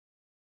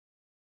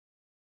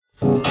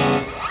Well,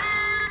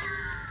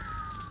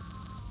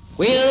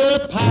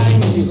 the pie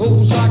in the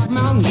old Rocky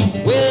Mountains,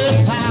 well,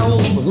 the pie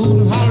over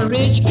Hoot and Holler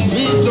Ridge,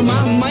 lives a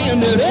mountain man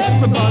that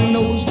everybody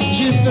knows.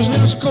 Shoot this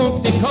little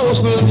skunk they call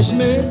Snuffy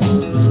Smith.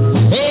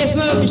 Hey,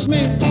 Snuffy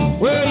Smith,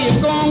 where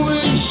you going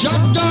with your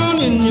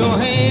shotgun in your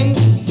hand?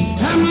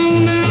 Come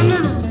on down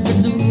the road to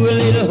do a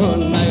little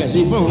hunting. I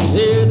see from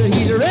here that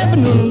he's a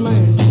revenue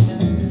man.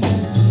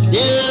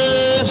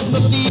 Yeah,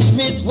 Snuffy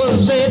Smith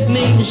was sitting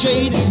in the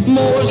shade,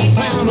 more's a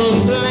pound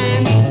of the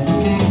land.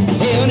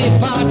 Honey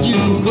pot, you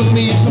cook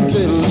me some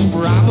fiddles,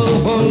 for I'm a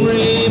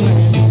hungry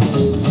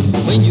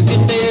man. When you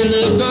get there,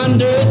 look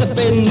under the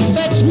bed and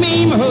fetch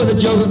me a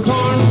jug of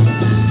corn.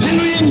 And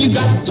when you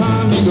got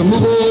time, you can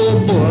move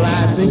over, boy,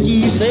 I think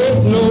he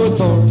said no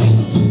thorn.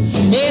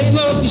 Hey,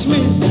 Snuffy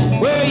Smith,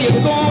 where you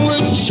going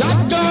with your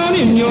shotgun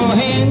in your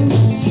hand?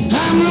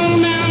 I'm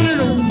on down the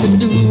road to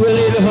do a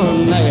little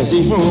hunting. I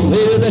see from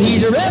here that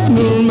he's a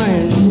revenue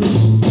man.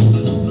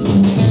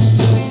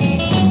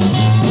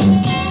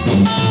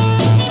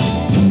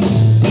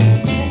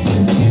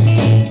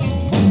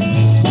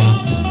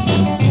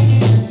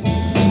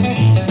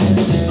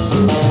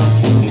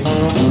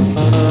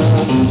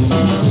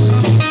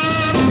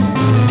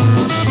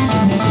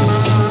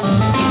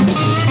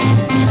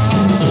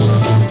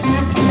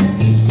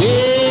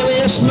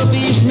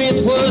 Snuffy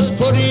Smith was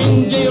put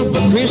in jail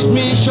for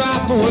Christmas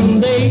shop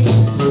one day.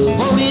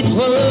 For it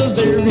was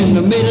there in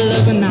the middle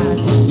of the night,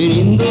 and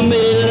in the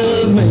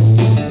middle of May.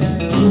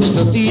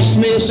 Snuffy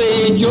Smith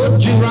said,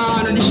 George, Your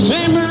Honor,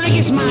 December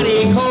gets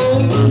mighty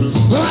cold.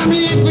 Well, I'm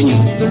leaving you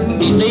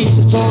 30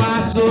 days, so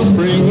I shall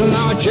bring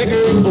along a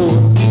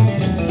checkerboard.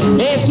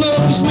 Hey,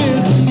 Snuffy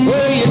Smith,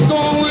 where you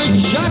going with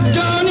your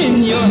shotgun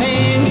in your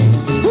hand?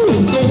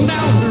 Ooh, going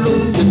down the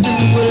road to do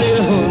a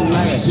little hunting.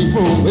 I see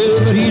from here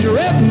that he's a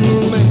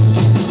revenue man.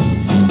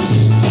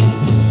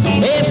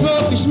 Hey,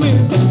 Snuffy Smith,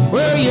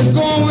 where you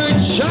going with your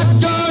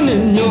shotgun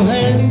in your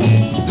hand?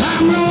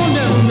 I'm rolling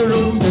down the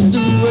road to do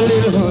a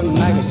little hunting.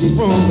 I can see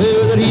from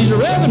here that he's a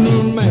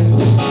revenue man.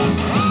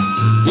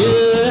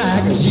 Yeah,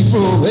 I can see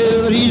from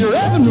here that he's a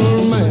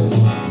revenue man.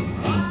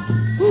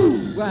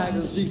 Ooh, I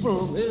can see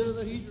from here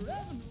that he's a revenue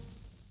man.